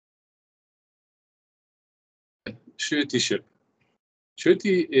suretyship.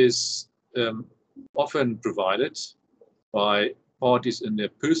 Surety is often provided by parties in their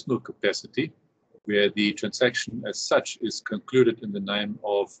personal capacity, where the transaction as such is concluded in the name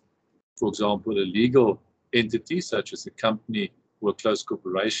of, for example, a legal entity such as a company or a close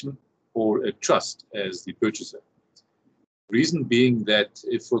corporation, or a trust as the purchaser. Reason being that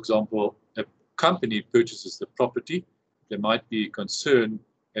if, for example, a company purchases the property, there might be concern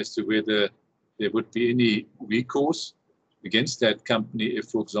as to whether there would be any recourse against that company if,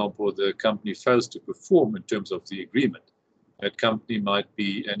 for example, the company fails to perform in terms of the agreement. That company might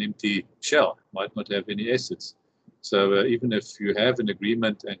be an empty shell, might not have any assets. So even if you have an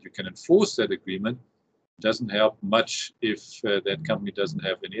agreement and you can enforce that agreement, it doesn't help much if that company doesn't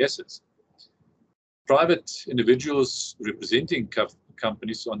have any assets. Private individuals representing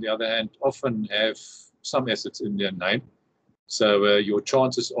companies, on the other hand, often have some assets in their name. So your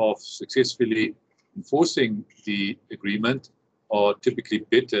chances of successfully enforcing the agreement are typically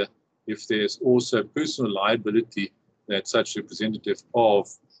better if there's also personal liability that such representative of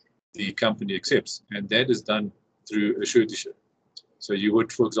the company accepts, and that is done through a suretyship. So you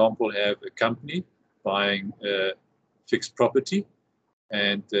would, for example, have a company buying a fixed property,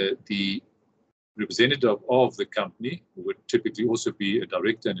 and the representative of the company, who would typically also be a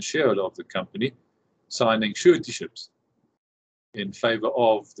director and a shareholder of the company, signing suretyships in favor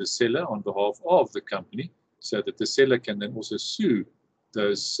of the seller on behalf of the company, so that the seller can then also sue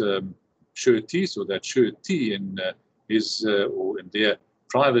those sureties or that surety in his or in their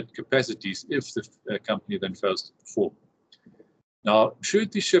private capacities if the company then fails to perform. Now,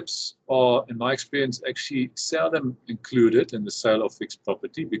 suretyships are, in my experience, actually seldom included in the sale of fixed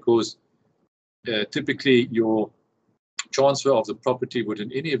property, because typically your transfer of the property would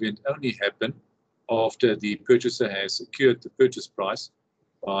in any event only happen after the purchaser has secured the purchase price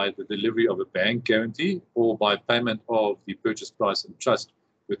by the delivery of a bank guarantee or by payment of the purchase price in trust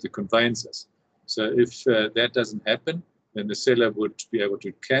with the conveyancers. So if that doesn't happen, then the seller would be able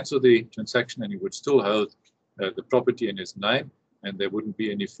to cancel the transaction and he would still hold the property in his name, and there wouldn't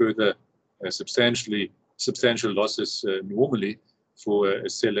be any further substantial losses normally for a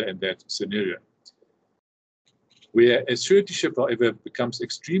seller in that scenario. Where a suretyship, however, becomes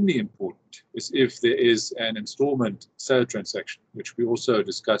extremely important is if there is an installment sale transaction, which we also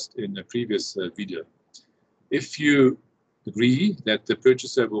discussed in a previous video. If you agree that the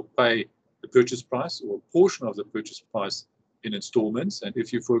purchaser will pay the purchase price or a portion of the purchase price in installments, and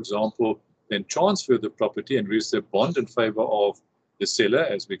if you, for example, then transfer the property and register a bond in favor of the seller,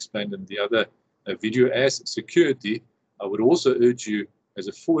 as we explained in the other video, as security, I would also urge you, as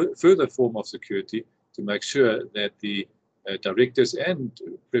a further form of security, to make sure that the directors and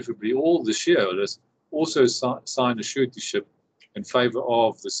preferably all the shareholders also sign a suretyship in favor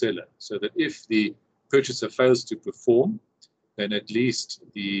of the seller, so that if the purchaser fails to perform, then at least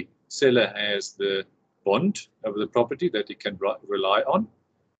the seller has the bond over the property that he can rely on,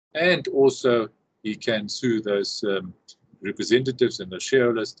 and also he can sue those representatives and the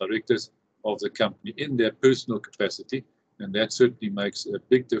shareholders, directors of the company in their personal capacity, and that certainly makes a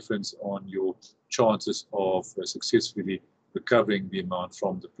big difference on your chances of successfully recovering the amount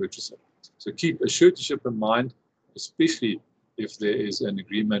from the purchaser. So keep a suretyship in mind, especially if there is an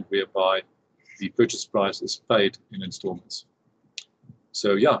agreement whereby the purchase price is paid in installments.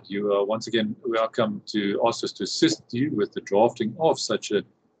 So yeah, you are once again welcome to ask us to assist you with the drafting of such a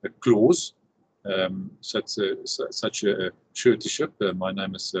clause, such a suretyship. My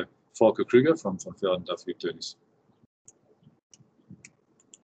name is Volker Kruger from Van Velden Duffy Attorneys.